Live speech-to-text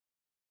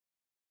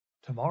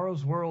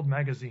Tomorrow's World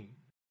Magazine,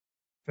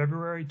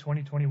 February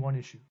 2021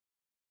 issue.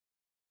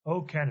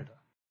 O Canada,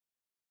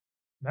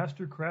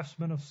 Master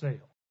Craftsman of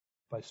Sail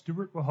by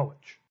Stuart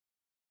Wachowicz.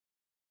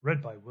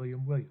 Read by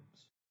William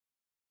Williams.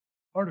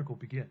 Article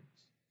begins.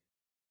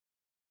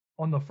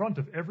 On the front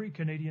of every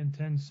Canadian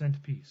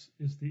 10-cent piece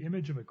is the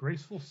image of a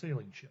graceful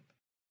sailing ship.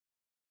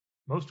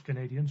 Most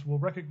Canadians will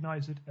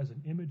recognize it as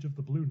an image of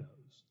the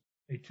Bluenose,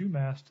 a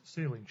two-mast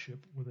sailing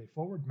ship with a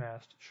forward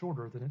mast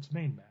shorter than its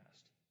mainmast.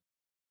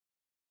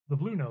 The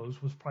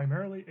Bluenose was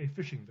primarily a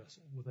fishing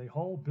vessel with a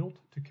hull built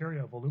to carry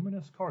a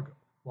voluminous cargo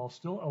while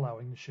still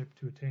allowing the ship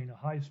to attain a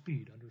high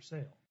speed under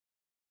sail.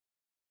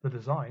 The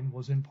design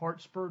was in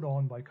part spurred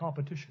on by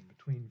competition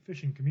between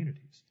fishing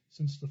communities,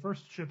 since the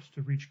first ships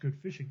to reach good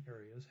fishing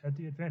areas had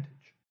the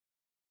advantage.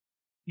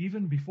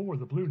 Even before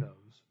the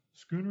Bluenose,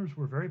 schooners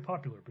were very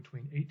popular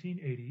between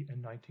 1880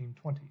 and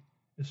 1920,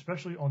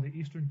 especially on the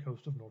eastern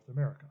coast of North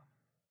America.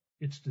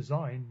 Its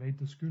design made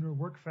the schooner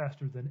work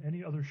faster than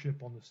any other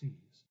ship on the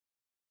seas.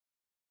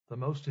 The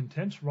most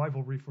intense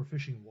rivalry for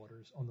fishing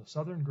waters on the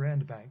southern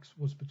Grand Banks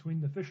was between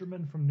the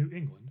fishermen from New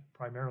England,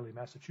 primarily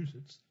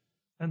Massachusetts,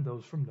 and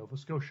those from Nova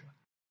Scotia.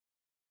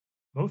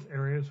 Both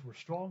areas were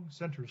strong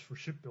centers for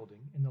shipbuilding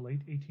in the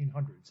late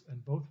 1800s,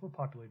 and both were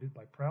populated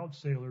by proud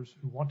sailors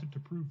who wanted to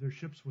prove their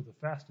ships were the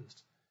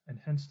fastest and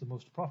hence the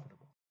most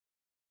profitable.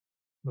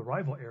 The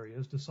rival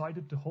areas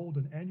decided to hold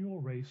an annual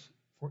race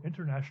for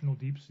international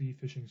deep-sea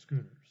fishing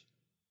schooners,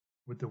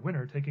 with the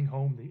winner taking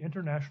home the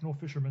International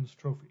Fisherman's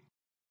Trophy.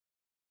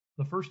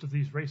 The first of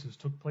these races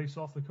took place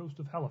off the coast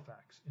of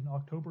Halifax in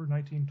October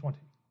 1920.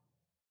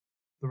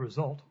 The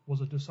result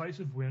was a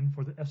decisive win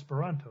for the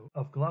Esperanto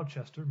of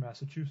Gloucester,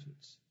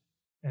 Massachusetts,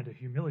 and a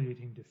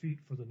humiliating defeat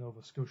for the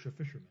Nova Scotia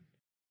fishermen.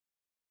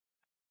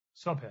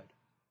 Subhead: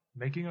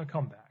 Making a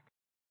Comeback.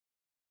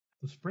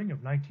 The spring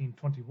of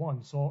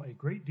 1921 saw a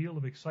great deal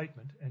of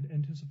excitement and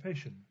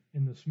anticipation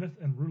in the Smith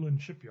and Rulin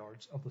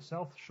shipyards of the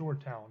South Shore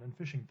town and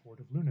fishing port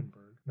of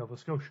Lunenburg, Nova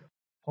Scotia,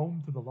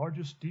 home to the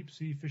largest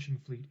deep-sea fishing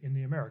fleet in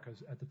the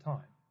Americas at the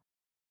time.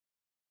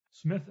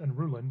 Smith and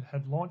Rulin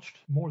had launched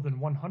more than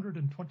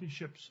 120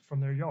 ships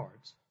from their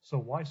yards, so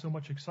why so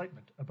much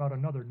excitement about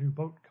another new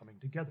boat coming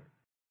together?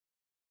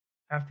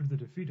 After the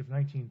defeat of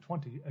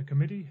 1920, a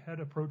committee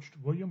had approached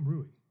William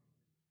Rouy,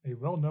 a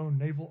well-known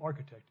naval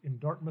architect in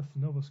Dartmouth,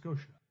 Nova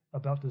Scotia,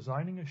 about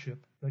designing a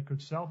ship that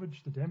could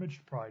salvage the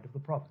damaged pride of the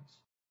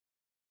province.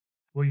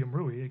 William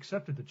Rouy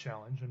accepted the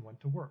challenge and went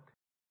to work.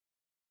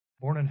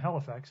 Born in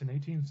Halifax in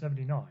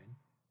 1879,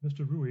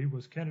 Mr. Rouy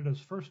was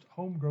Canada's first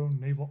homegrown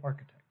naval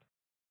architect.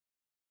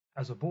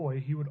 As a boy,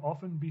 he would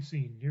often be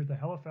seen near the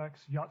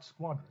Halifax Yacht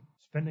Squadron,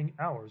 spending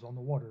hours on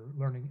the water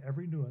learning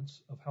every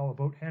nuance of how a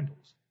boat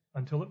handles,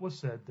 until it was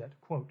said that,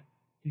 quote,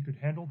 he could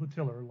handle the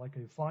tiller like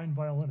a fine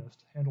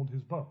violinist handled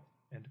his bow,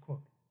 end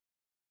quote.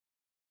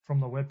 From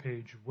the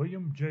webpage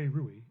William J.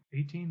 Rouy,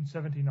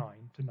 1879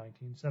 to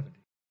 1970.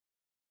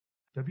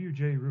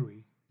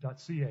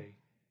 wjrouy.ca,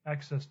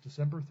 access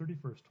December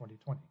 31,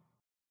 2020.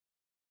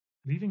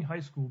 Leaving high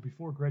school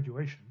before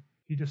graduation,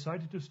 he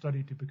decided to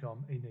study to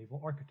become a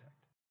naval architect.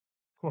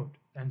 Quote,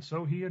 and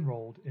so he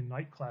enrolled in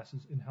night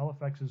classes in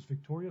Halifax's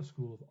Victoria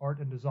School of Art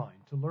and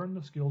Design to learn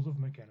the skills of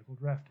mechanical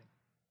drafting.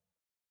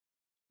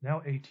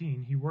 Now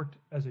 18, he worked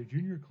as a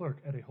junior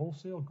clerk at a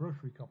wholesale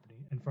grocery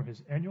company, and from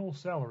his annual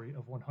salary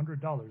of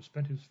 $100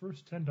 spent his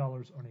first $10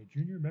 on a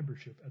junior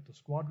membership at the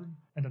squadron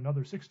and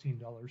another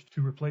 $16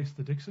 to replace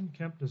the Dixon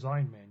Kemp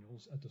design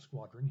manuals at the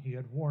squadron he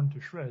had worn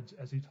to shreds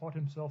as he taught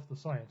himself the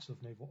science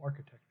of naval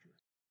architecture.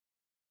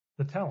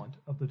 The talent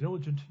of the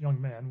diligent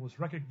young man was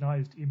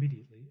recognized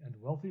immediately, and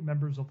wealthy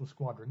members of the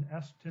squadron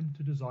asked him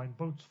to design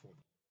boats for them.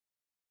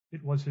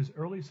 It was his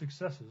early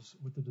successes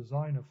with the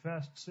design of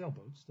fast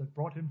sailboats that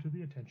brought him to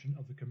the attention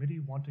of the committee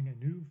wanting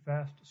a new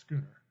fast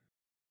schooner.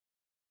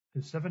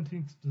 His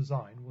 17th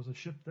design was a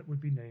ship that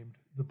would be named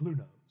the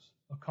Bluenose,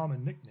 a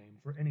common nickname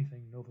for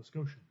anything Nova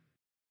Scotian.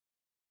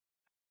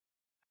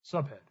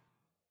 Subhead: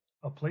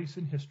 A Place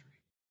in History.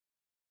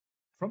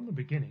 From the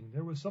beginning,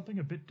 there was something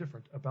a bit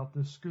different about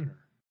this schooner.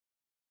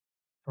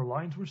 Her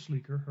lines were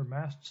sleeker, her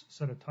masts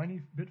set a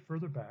tiny bit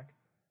further back,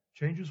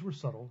 changes were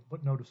subtle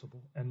but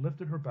noticeable, and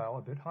lifted her bow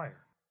a bit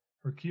higher.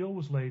 Her keel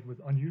was laid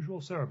with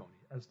unusual ceremony,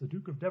 as the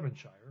Duke of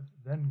Devonshire,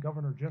 then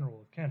Governor-General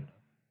of Canada,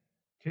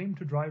 came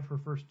to drive her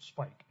first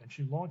spike, and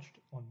she launched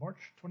on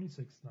March 26,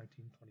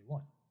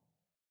 1921.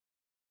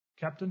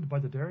 Captained by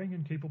the daring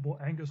and capable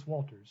Angus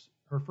Walters,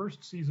 her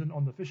first season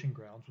on the fishing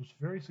grounds was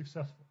very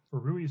successful,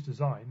 for Rouy's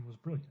design was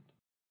brilliant.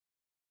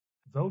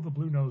 Though the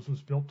Bluenose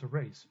was built to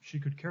race, she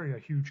could carry a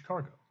huge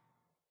cargo.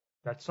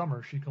 That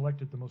summer she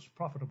collected the most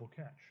profitable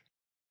catch.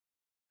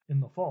 In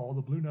the fall,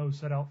 the Bluenose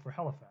set out for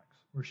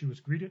Halifax, where she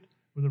was greeted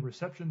with a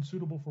reception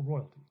suitable for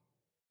royalty.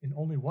 In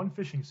only one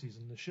fishing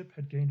season, the ship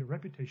had gained a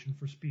reputation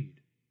for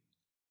speed.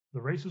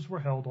 The races were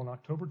held on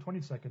October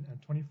 22nd and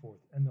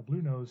 24th, and the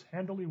Bluenose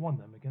handily won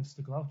them against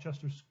the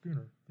Gloucester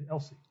schooner, the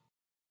Elsie.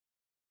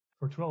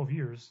 For 12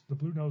 years, the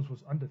Bluenose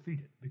was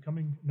undefeated,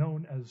 becoming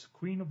known as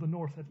Queen of the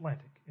North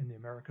Atlantic in the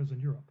Americas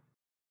and Europe.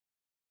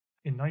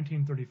 In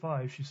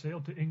 1935 she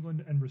sailed to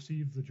England and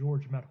received the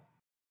George Medal.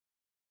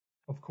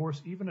 Of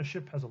course, even a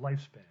ship has a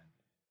lifespan.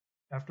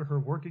 After her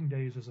working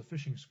days as a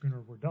fishing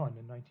schooner were done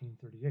in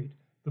 1938,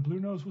 the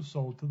Bluenose was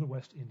sold to the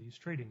West Indies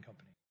Trading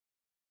Company.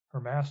 Her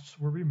masts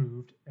were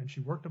removed, and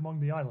she worked among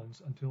the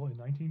islands until in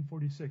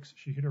 1946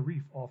 she hit a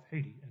reef off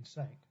Haiti and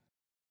sank.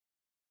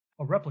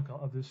 A replica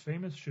of this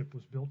famous ship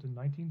was built in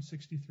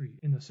 1963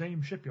 in the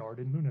same shipyard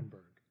in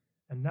Lunenburg,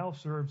 and now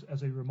serves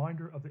as a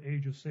reminder of the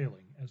age of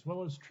sailing, as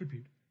well as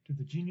tribute to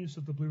the genius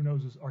of the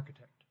Bluenose's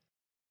architect.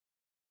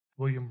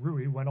 William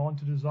Ruy went on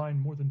to design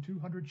more than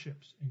 200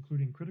 ships,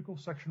 including critical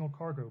sectional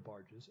cargo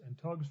barges and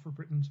tugs for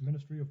Britain's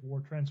Ministry of War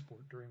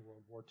transport during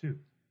World War II,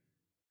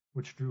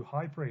 which drew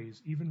high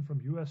praise even from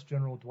U.S.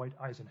 General Dwight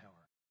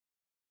Eisenhower.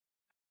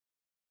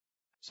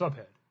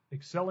 Subhead: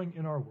 Excelling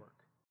in our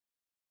work.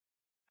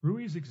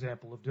 Rui's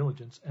example of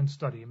diligence and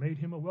study made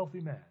him a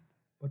wealthy man,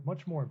 but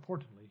much more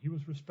importantly, he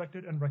was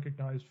respected and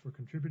recognized for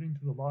contributing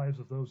to the lives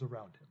of those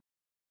around him.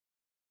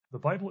 The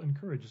Bible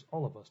encourages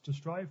all of us to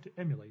strive to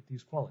emulate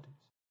these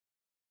qualities.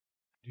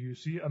 Do you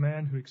see a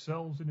man who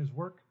excels in his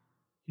work?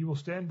 He will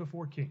stand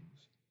before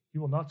kings. He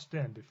will not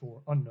stand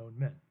before unknown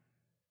men.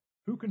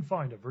 Who can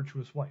find a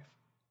virtuous wife?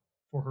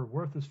 For her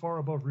worth is far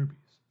above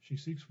rubies. She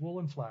seeks wool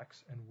and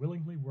flax, and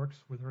willingly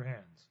works with her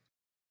hands.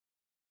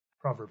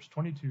 Proverbs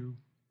 22,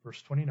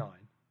 verse 29,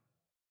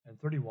 and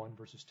 31,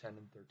 verses 10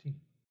 and 13.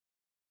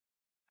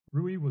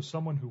 Ruy was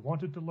someone who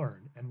wanted to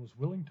learn and was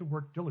willing to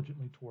work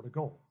diligently toward a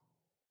goal.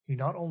 He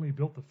not only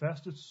built the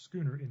fastest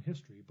schooner in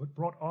history, but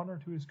brought honor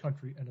to his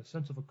country and a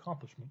sense of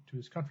accomplishment to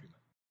his countrymen.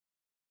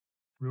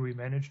 Ruy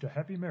managed a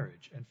happy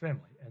marriage and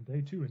family, and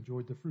they too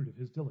enjoyed the fruit of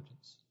his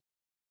diligence.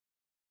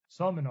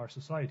 Some in our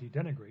society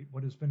denigrate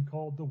what has been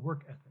called the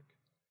work ethic,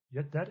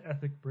 yet that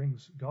ethic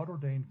brings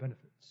God-ordained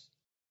benefits.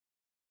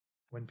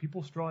 When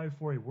people strive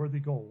for a worthy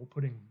goal,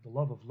 putting the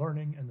love of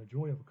learning and the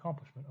joy of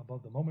accomplishment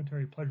above the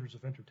momentary pleasures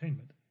of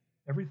entertainment,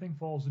 everything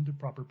falls into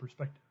proper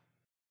perspective.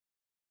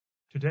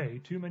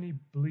 Today, too many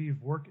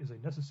believe work is a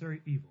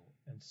necessary evil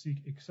and seek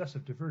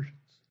excessive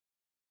diversions.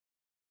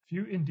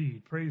 Few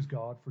indeed praise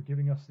God for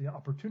giving us the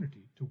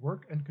opportunity to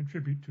work and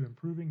contribute to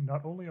improving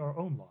not only our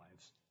own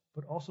lives,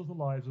 but also the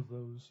lives of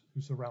those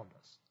who surround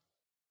us.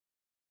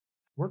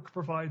 Work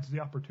provides the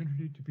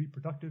opportunity to be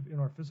productive in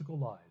our physical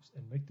lives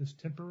and make this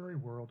temporary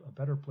world a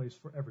better place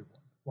for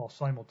everyone, while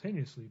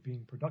simultaneously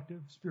being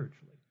productive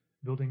spiritually,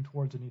 building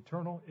towards an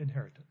eternal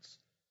inheritance.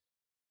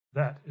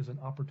 That is an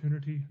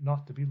opportunity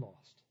not to be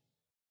lost.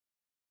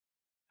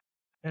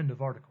 End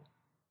of article.